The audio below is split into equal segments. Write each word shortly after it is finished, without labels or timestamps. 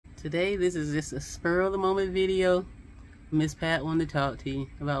Today, this is just a spur of the moment video. Miss Pat wanted to talk to you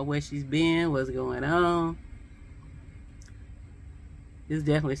about where she's been, what's going on. It's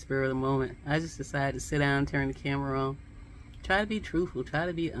definitely spur of the moment. I just decided to sit down and turn the camera on. Try to be truthful, try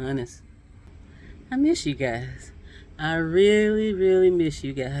to be honest. I miss you guys. I really, really miss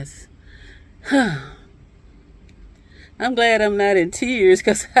you guys. I'm glad I'm not in tears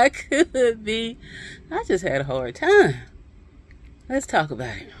because I could be. I just had a hard time. Let's talk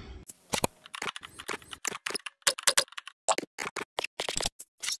about it.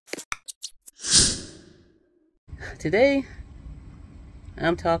 Today,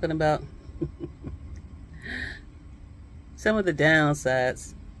 I'm talking about some of the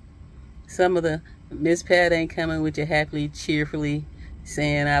downsides. Some of the Miss Pat ain't coming with you happily, cheerfully,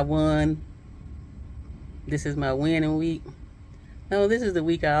 saying I won. This is my winning week. No, this is the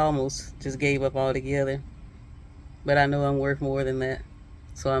week I almost just gave up altogether. But I know I'm worth more than that.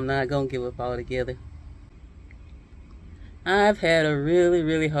 So I'm not going to give up altogether. I've had a really,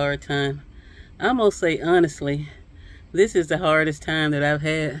 really hard time. I'm going to say honestly, this is the hardest time that I've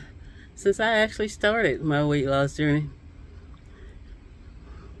had since I actually started my weight loss journey.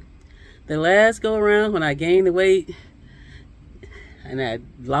 The last go around when I gained the weight and I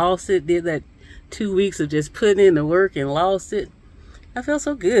lost it, did that 2 weeks of just putting in the work and lost it, I felt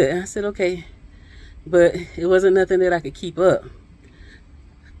so good. I said, okay, but it wasn't nothing that I could keep up.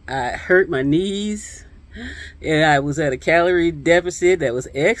 I hurt my knees and I was at a calorie deficit that was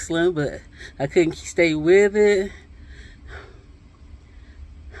excellent, but I couldn't stay with it.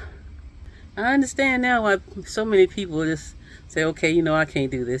 I understand now why so many people just say, okay, you know, I can't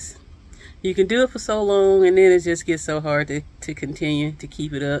do this. You can do it for so long and then it just gets so hard to continue to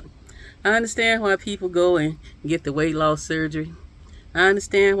keep it up. I understand why people go and get the weight loss surgery. I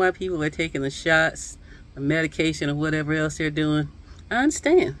understand why people are taking the shots, the medication, or whatever else they're doing. I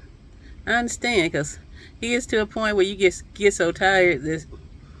understand. I understand, because it gets to a point where you get so tired that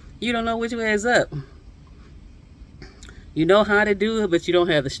you don't know which way is up. You know how to do it, but you don't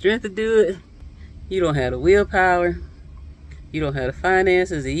have the strength to do it. You don't have the willpower. You don't have the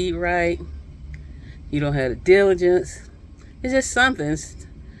finances to eat right. You don't have the diligence. It's just something.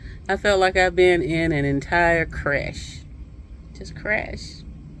 I felt like I've been in an entire crash. Just crash.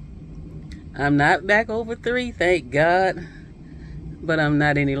 I'm not back over 3, thank God. But I'm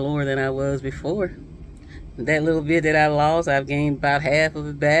not any lower than I was before. That little bit that I lost, I've gained about half of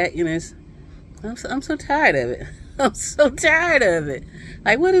it back. You know, I'm so tired of it. I'm so tired of it.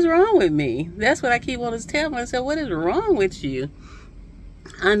 Like, what is wrong with me? That's what I keep wanting to tell myself. What is wrong with you?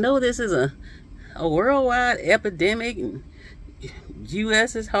 I know this is a worldwide epidemic. And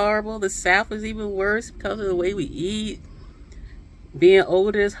U.S. is horrible. The South is even worse because of the way we eat. Being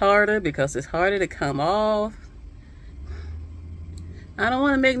older is harder because it's harder to come off. I don't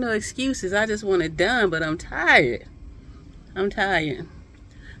want to make no excuses. I just want it done, but I'm tired. I'm tired.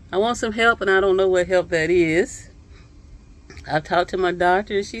 I want some help, and I don't know what help that is. I've talked to my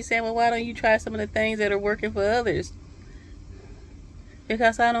doctor, and she said, well, why don't you try some of the things that are working for others?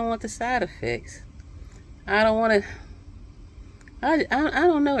 Because I don't want the side effects. I don't want to... I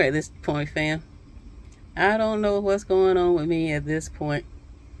don't know at this point, fam. I don't know what's going on with me at this point.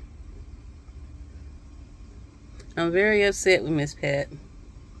 I'm very upset with Miss Pat.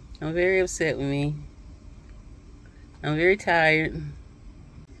 I'm very upset with me. I'm very tired.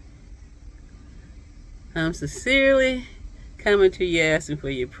 I'm sincerely coming to you asking for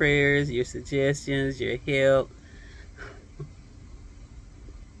your prayers, your suggestions, your help.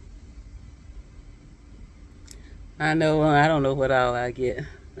 I know, I don't know what all I get.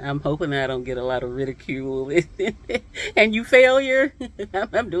 I'm hoping I don't get a lot of ridicule and you failure.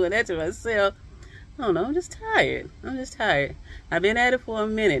 I'm doing that to myself. I don't know, I'm just tired. I'm just tired. I've been at it for a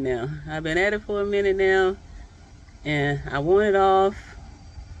minute now. And I want it off.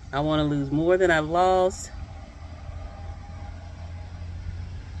 I want to lose more than I've lost.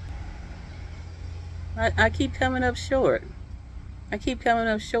 I keep coming up short. I keep coming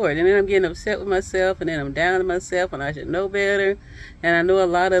up short, and then I'm getting upset with myself, and then I'm down to myself, and I should know better. And I know a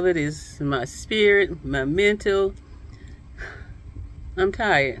lot of it is my spirit, my mental. I'm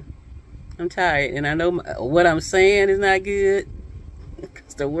tired. I'm tired, and I know what I'm saying is not good.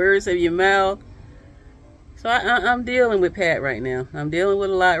 It's the words of your mouth. So I'm dealing with Pat right now. I'm dealing with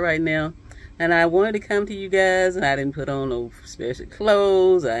a lot right now. And I wanted to come to you guys, and I didn't put on no special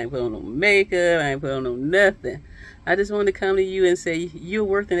clothes. I didn't put on no makeup. I didn't put on no nothing. I just wanted to come to you and say, you're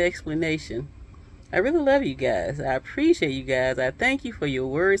worth an explanation. I really love you guys. I appreciate you guys. I thank you for your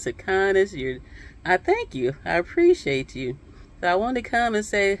words of kindness. I thank you. I appreciate you. So I wanted to come and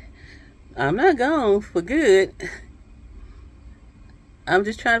say, I'm not gone for good. I'm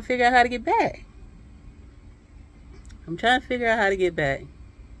just trying to figure out how to get back. I'm trying to figure out how to get back.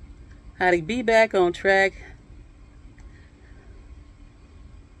 How to be back on track.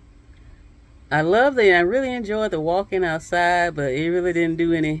 I really enjoyed the walking outside, but it really didn't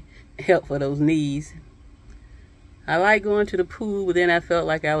do any help for those knees. I like going to the pool, but then I felt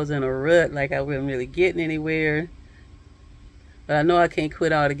like I was in a rut, like I wasn't really getting anywhere. But I know I can't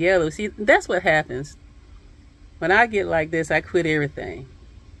quit altogether. See, that's what happens. When I get like this, I quit everything.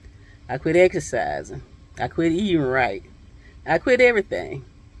 I quit exercising. I quit eating right. I quit everything.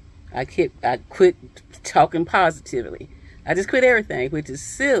 I quit talking positively. I just quit everything, which is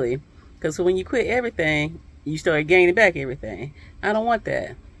silly. Because when you quit everything, you start gaining back everything. I don't want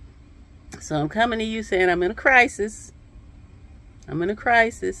that. So I'm coming to you saying I'm in a crisis. I'm in a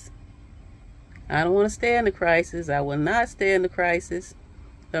crisis. I don't want to stay in the crisis. I will not stay in the crisis.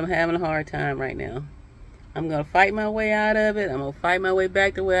 I'm having a hard time right now. I'm going to fight my way out of it. I'm going to fight my way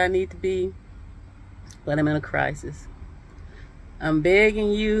back to where I need to be. But I'm in a crisis. I'm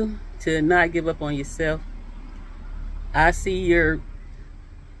begging you to not give up on yourself. I see your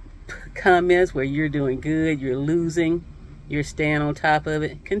comments where you're doing good, you're losing, you're staying on top of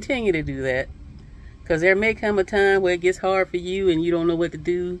it. Continue to do that, because there may come a time where it gets hard for you and you don't know what to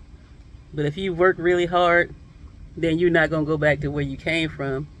do. But if you work really hard, then you're not going to go back to where you came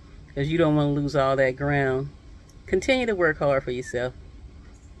from, because you don't want to lose all that ground. Continue to work hard for yourself.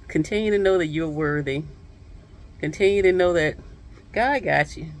 Continue to know that you're worthy. Continue to know that God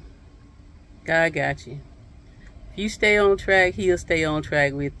got you. God got you. If you stay on track, He'll stay on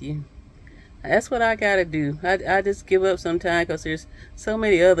track with you. That's what I gotta do. I just give up sometimes because there's so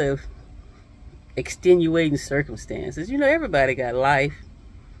many other extenuating circumstances. You know, everybody got life.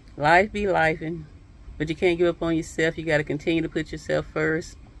 Life be lifing. But you can't give up on yourself. You gotta continue to put yourself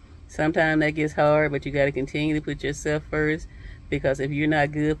first. Sometimes that gets hard, but you gotta continue to put yourself first. Because if you're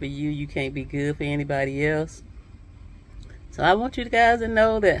not good for you, you can't be good for anybody else. So I want you guys to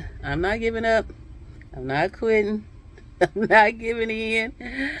know that I'm not giving up. I'm not quitting. I'm not giving in.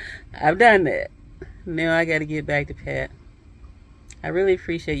 I've done that. Now I got to get back to Pat. I really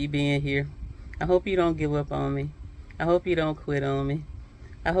appreciate you being here. I hope you don't give up on me. I hope you don't quit on me.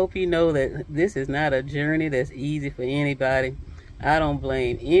 I hope you know that this is not a journey that's easy for anybody. I don't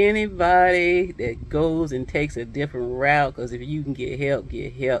blame anybody that goes and takes a different route, because if you can get help,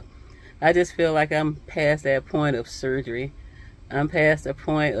 get help. I just feel like I'm past that point of surgery. I'm past the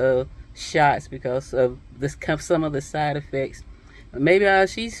point of shots because of this, some of the side effects. Maybe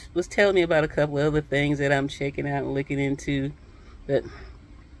she was telling me about a couple of other things that I'm checking out and looking into. But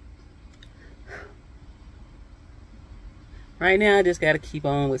right now, I just got to keep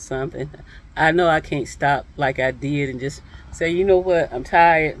on with something. I know I can't stop like I did and just say, you know what, I'm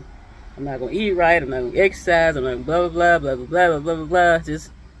tired. I'm not going to eat right. I'm not going to exercise. I'm not going to blah, blah, blah, blah, blah, blah, blah, blah, blah.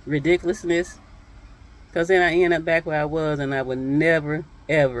 Just ridiculousness. Because then I end up back where I was, and I would never,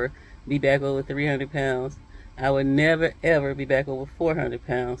 ever be back over 300 pounds. I would never, ever be back over 400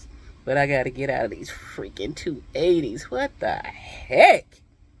 pounds. But I got to get out of these freaking 280s. What the heck?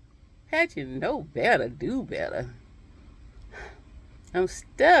 Had you know better, do better. I'm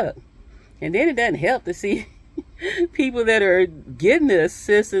stuck. And then it doesn't help to see people that are getting the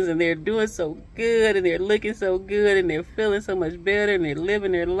assistance and they're doing so good and they're looking so good and they're feeling so much better and they're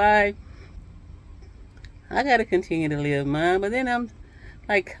living their life. I got to continue to live mine. But then I'm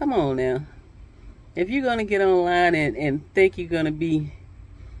like, come on now. If you're going to get online and think you're going to be,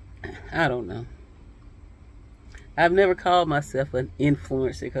 I don't know. I've never called myself an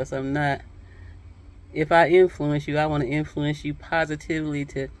influencer because I'm not. If I influence you, I want to influence you positively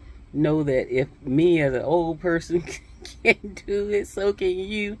to know that if me as an old person can do it, so can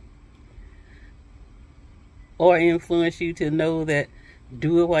you. Or influence you to know that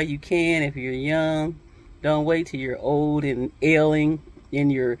do it while you can if you're young. Don't wait till you're old and ailing in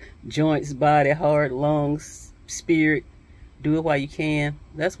your joints, body, heart, lungs, spirit. Do it while you can.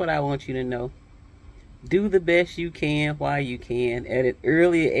 That's what I want you to know. Do the best you can while you can at an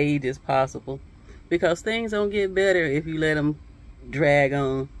early age as possible. Because things don't get better if you let them drag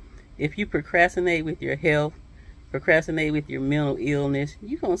on. If you procrastinate with your health, procrastinate with your mental illness,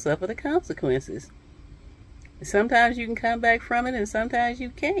 you're going to suffer the consequences. Sometimes you can come back from it and sometimes you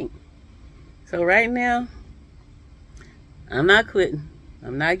can't. So right now, I'm not quitting.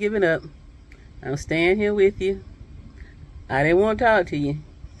 I'm not giving up. I'm staying here with you. I didn't want to talk to you.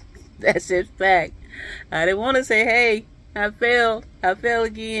 That's just fact. I didn't want to say, hey, I failed. I fell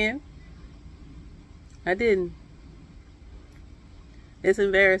again. I didn't. It's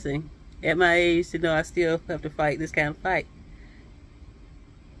embarrassing at my age to know I still have to fight this kind of fight.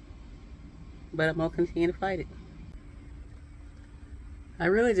 But I'm going to continue to fight it. I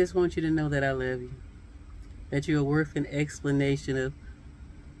really just want you to know that I love you. That you are worth an explanation of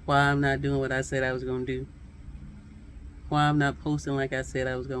why I'm not doing what I said I was going to do. Why I'm not posting like I said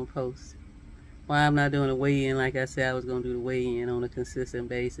I was going to post. Why I'm not doing a weigh-in like I said I was going to do the weigh-in on a consistent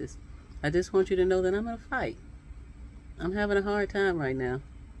basis. I just want you to know that I'm going to fight. I'm having a hard time right now.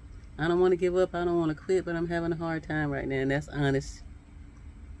 I don't want to give up. I don't want to quit, but I'm having a hard time right now, and that's honest.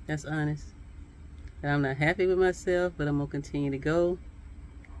 That's honest. And I'm not happy with myself, but I'm going to continue to go.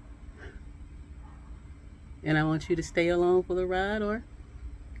 And I want you to stay along for the ride, or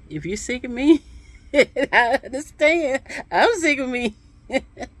if you're sick of me, I understand. I'm sick of me.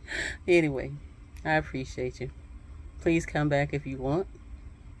 Anyway, I appreciate you. Please come back if you want,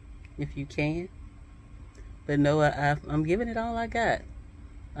 if you can. But no, I'm giving it all I got.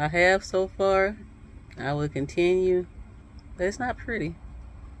 I have so far. I will continue. But it's not pretty.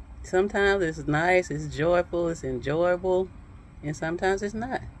 Sometimes it's nice, it's joyful, it's enjoyable. And sometimes it's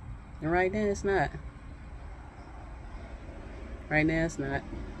not. And right now it's not. Right now it's not.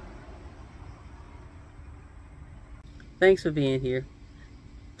 Thanks for being here.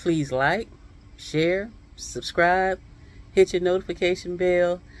 Please like, share, subscribe, hit your notification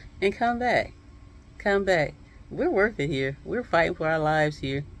bell, and come back. Come back. We're worth it here. We're fighting for our lives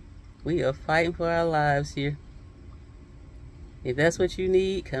here. We are fighting for our lives here. If that's what you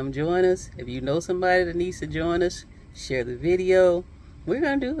need, come join us. If you know somebody that needs to join us, share the video. We're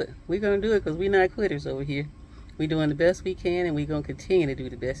going to do it. We're going to do it because we're not quitters over here. We're doing the best we can, and we're going to continue to do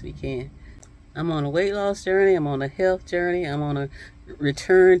the best we can. I'm on a weight loss journey. I'm on a health journey. I'm on a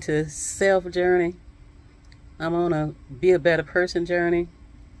return to self journey. I'm on a be a better person journey.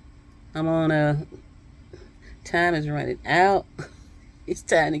 I'm on a time is running out. It's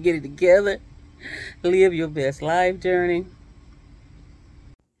time to get it together. Live your best life journey.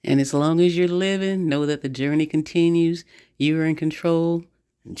 And as long as you're living, know that the journey continues. You're in control.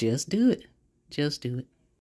 Just do it. Just do it.